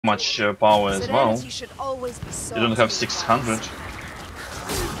much power as well. Should always be You don't have 600.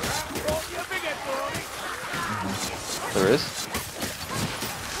 There is.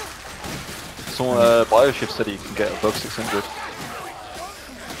 Some bioshift said you can get above 600.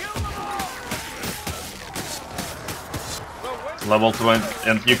 Level 20,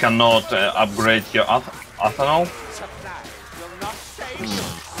 and you cannot upgrade your ethanol.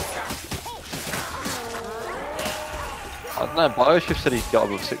 I don't know, bioshift said he got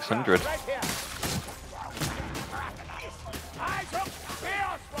above 600.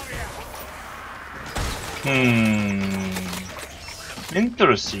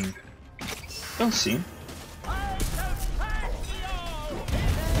 Interesting. We'll see.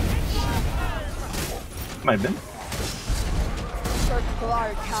 Maybe.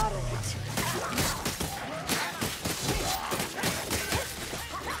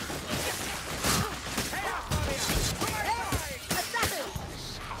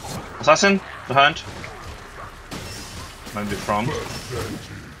 Assassin, behind. Maybe front.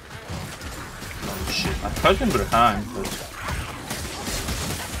 Oh shit, I heard him behind, but...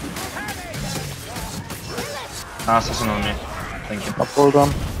 Assassin on me. Thank you. Hold on.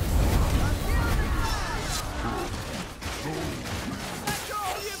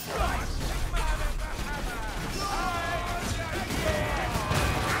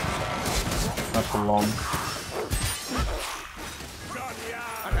 Not for long.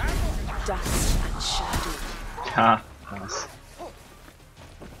 Dust and shadow. Ha, nice.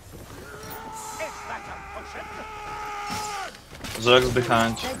 Zerg's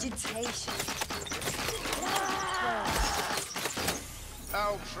behind. Vegetation.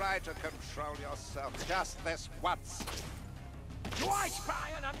 Oh, try to control yourself just this once. Do I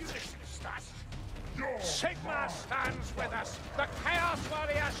spy an ammunition stash? Sigma stands with us. The Chaos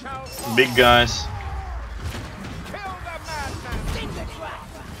Warrior shall fall. Big guys. Kill the madman.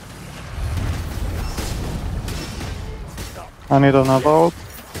 I need another ult.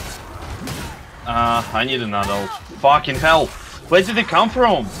 I need another ult. Fucking hell! Where did it come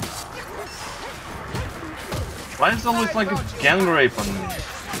from? Why is it always like a gang rape on me?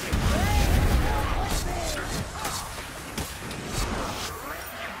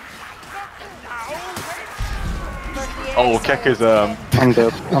 Oh, Keck is I'm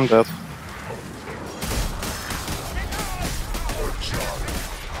dead. I'm dead.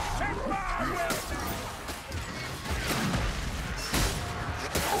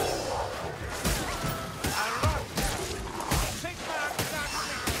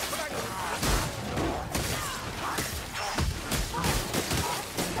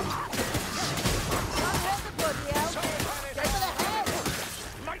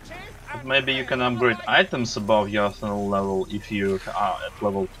 Maybe you can upgrade items above your arsenal level if you are at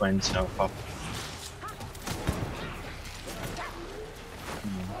level 20 or up.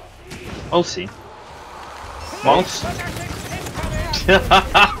 We'll see. Mounts?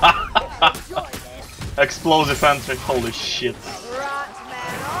 Explosive entry, holy shit.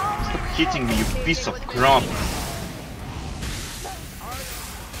 Stop hitting me, you piece of crap.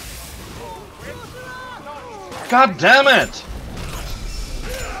 God damn it!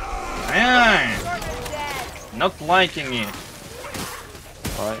 Man, not liking it.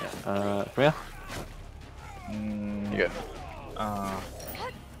 Alright, come here. You go. I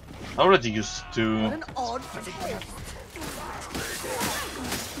already used to. An odd taste.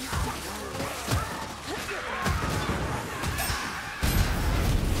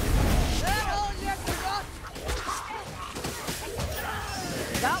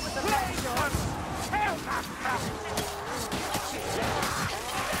 That was a bad shot.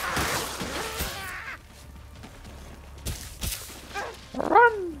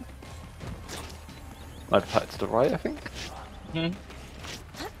 Run! I'd pat to the right, I think. Hmm.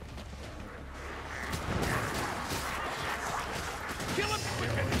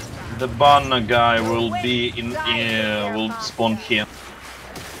 The banner guy will be in will spawn here.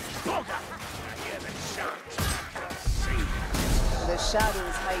 The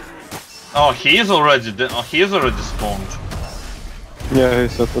shadows hiding. Oh, he is already spawned. Yeah, he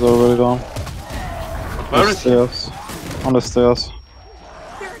set it already down. Where On the is he? stairs. On the stairs.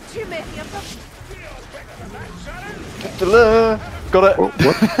 There are too many of them. Got it! Oh,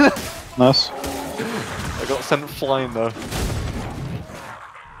 what? Nice. I got sent flying though.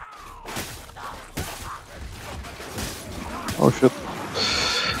 Oh shit.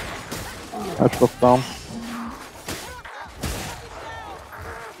 I dropped down.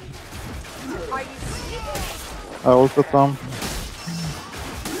 Are you sleeping? I ulted down.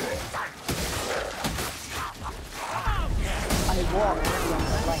 I walk beyond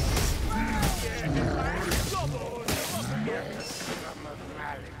the light.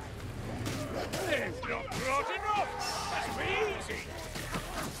 not broad enough. That'll be easy.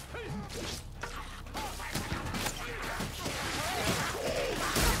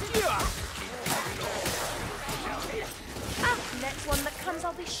 Next one that comes,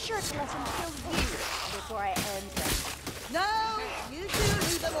 I'll be sure to let him kill you before I end him. No, you two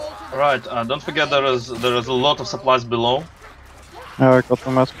leave them all to Right, don't forget there is a lot of supplies below. Yeah, I got the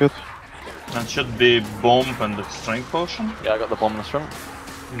medkit. That should be bomb and the strength potion. Yeah, I got the bomb in the shrimp.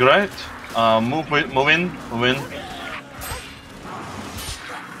 Great. Move in.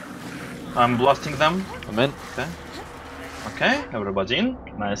 I'm blasting them. I'm in. Okay, everybody in.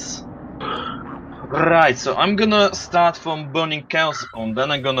 Nice. Right, so I'm gonna start from burning Chaos Spawn,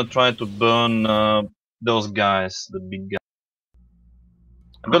 then I'm gonna try to burn those guys, the big guys.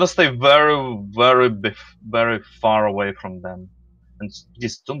 I'm gonna stay very far away from them. And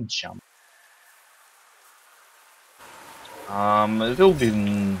just don't jump. It will be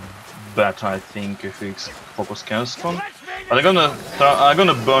better, I think, if we focus Chaos Spawn. But I'm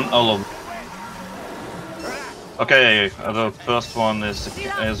gonna burn all of them. Okay, the first one is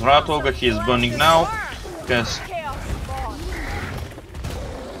Ratogre, he is burning now. Yes.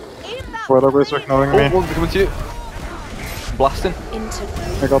 Weather is ignoring Oh, me. one's coming to you. Blasting.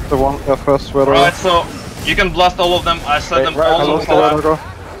 I got the one, the first weather. Right, so you can blast all of them. I set them right, all I on lost the fire. weather.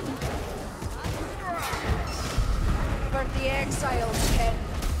 burn the exiles, Ken.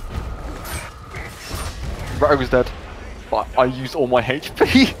 Right, I was dead. But I used all my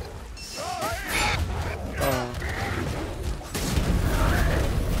HP.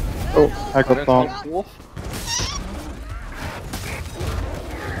 Oh, I got down.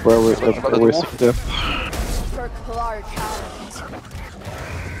 Where we About the wasting dwarf. death. For Clark Allen.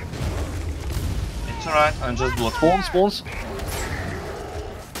 It's alright, I'm just blocked. Spawns.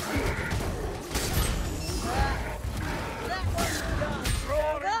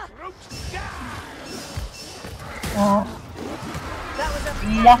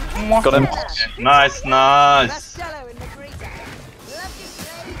 Got him. Nice. Rastello in the greeter.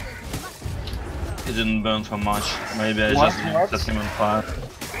 He didn't burn for much. Maybe I just set him on fire.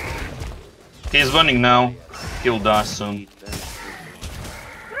 He's burning now. He'll die soon.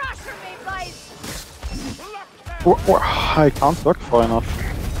 I can't duck far enough.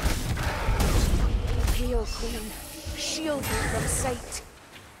 Heal, Queen. Shield you from sight.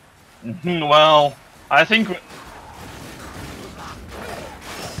 Well, I think.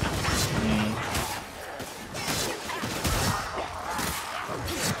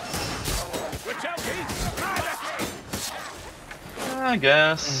 I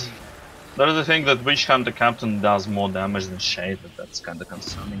guess. There is a thing that Witch Hunter Captain does more damage than Shade, but that's kinda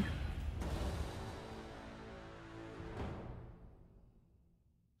concerning.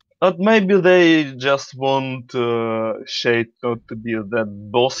 But maybe they just want Shade not to be that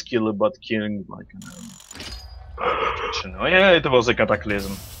boss killer, but killing like an... Oh yeah, it was a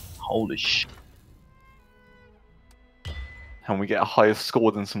cataclysm. Holy shit. And we get a higher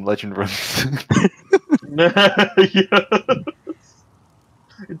score than some legend runs. Yes.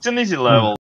 It's an easy level.